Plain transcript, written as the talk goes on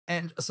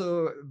And so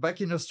back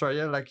in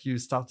Australia, like you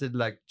started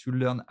like to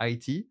learn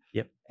IT.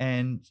 Yep.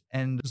 And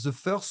the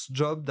first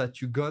job that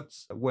you got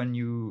when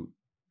you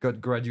got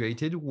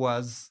graduated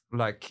was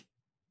like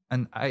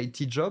an IT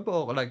job,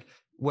 or like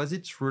was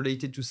it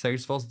related to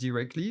Salesforce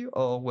directly,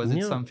 or was it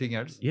No, something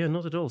else? yeah,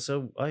 not at all. So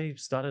I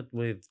started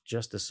with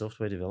just a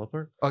software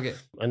developer, Okay.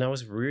 and I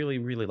was really,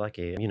 really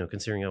lucky.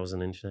 Considering I was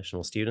an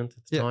international student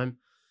at the Yeah. time,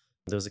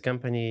 there was a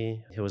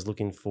company who was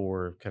looking for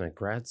kind of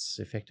grads,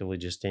 effectively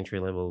just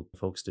entry-level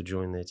folks to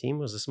join their team.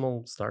 It was a small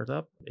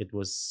startup. It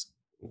was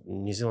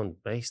New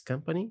Zealand-based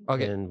company,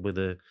 Okay. and with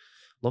a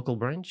local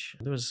branch.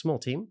 There was a small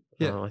team.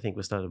 Yeah. I think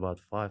we started about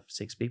 5,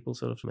 6 people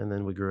sort of, and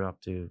then we grew up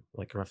to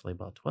like roughly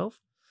about 12.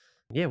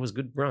 Yeah, it was a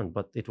good run,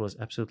 but it was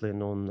absolutely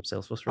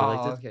non-Salesforce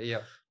related. Okay.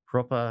 Yeah.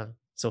 Proper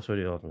software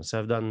development. So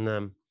I've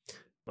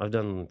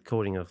done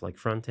coding of like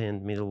front end,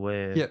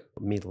 middleware, Yeah.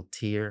 middle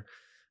tier,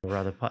 or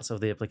other parts of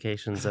the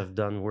applications. I've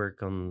done work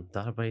on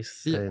database,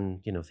 Yeah.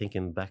 and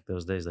thinking back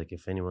those days, like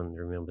if anyone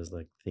remembers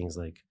like things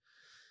like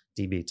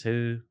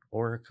DB2,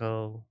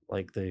 Oracle,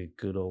 like the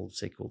good old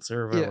SQL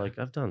Server, Yeah. like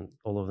I've done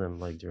all of them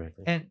like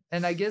directly.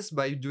 And I guess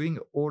by doing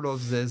all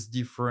of these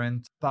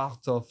different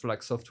parts of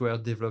like software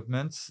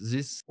development,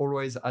 this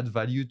always add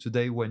value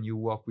today when you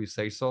work with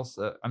Salesforce.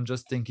 I'm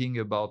just thinking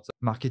about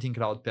marketing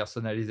cloud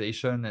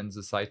personalization and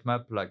the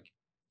sitemap, like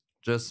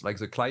just like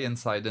the client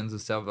side and the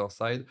server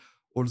side,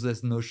 all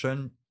this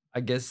notion,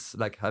 I guess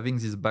like having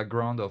this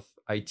background of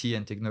IT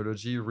and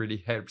technology really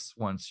helps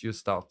once you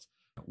start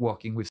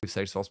working with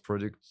Salesforce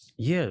products.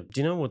 Yeah,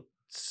 do you know what?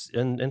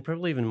 And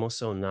probably even more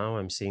so now,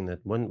 I'm seeing that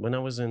when I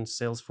was in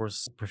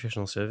Salesforce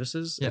professional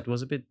services, Yeah. it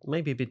was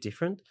maybe a bit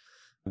different,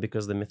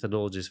 because the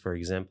methodologies, for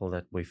example,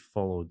 that we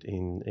followed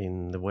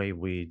in the way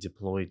we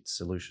deployed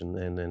solution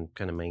and then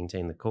kind of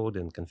maintain the code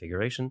and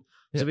configuration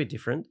was a bit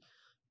different.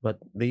 But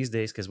these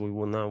days, because we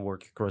will now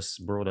work across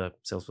broader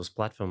Salesforce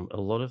platform, a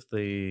lot of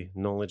the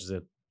knowledge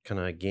that kind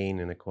of gain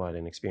and acquired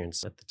and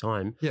experience at the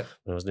time Yeah.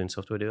 when I was doing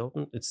software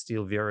development, it's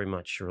still very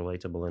much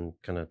relatable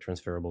and kind of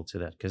transferable to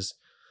that. Because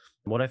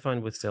what I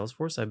find with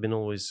Salesforce, I've been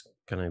always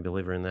kind of a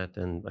believer in that,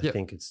 and I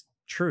think it's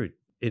true.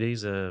 It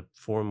is a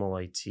formal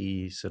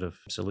IT sort of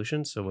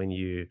solution. So when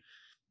you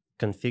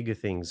configure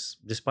things,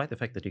 despite the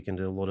fact that you can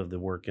do a lot of the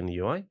work in the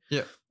UI,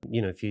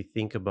 if you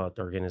think about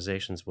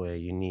organizations where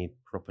you need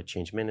proper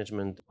change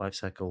management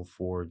lifecycle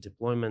for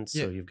deployment,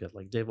 so you've got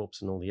like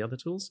DevOps and all the other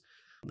tools,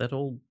 that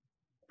all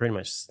pretty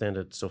much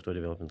standard software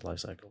development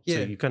lifecycle.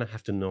 So you kind of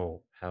have to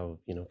know how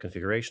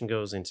configuration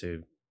goes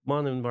into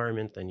one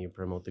environment, then you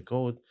promote the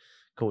code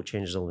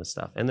changes, all this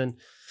stuff. And then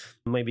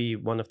maybe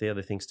one of the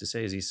other things to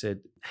say is, you said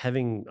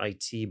having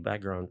IT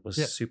background was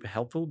super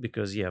helpful,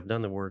 because I've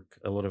done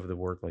a lot of the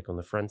work like on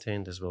the front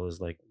end as well as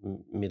like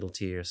middle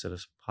tier sort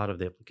of part of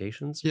the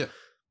applications.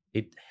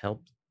 It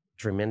helped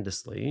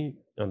tremendously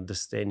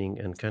understanding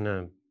and kind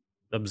of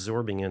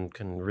absorbing and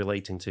kind of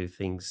relating to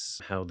things,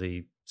 how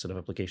the sort of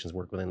applications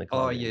work within the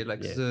cloud.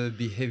 The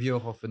behavior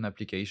of an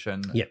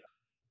application.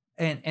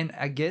 And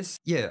I guess,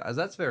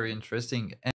 that's very interesting.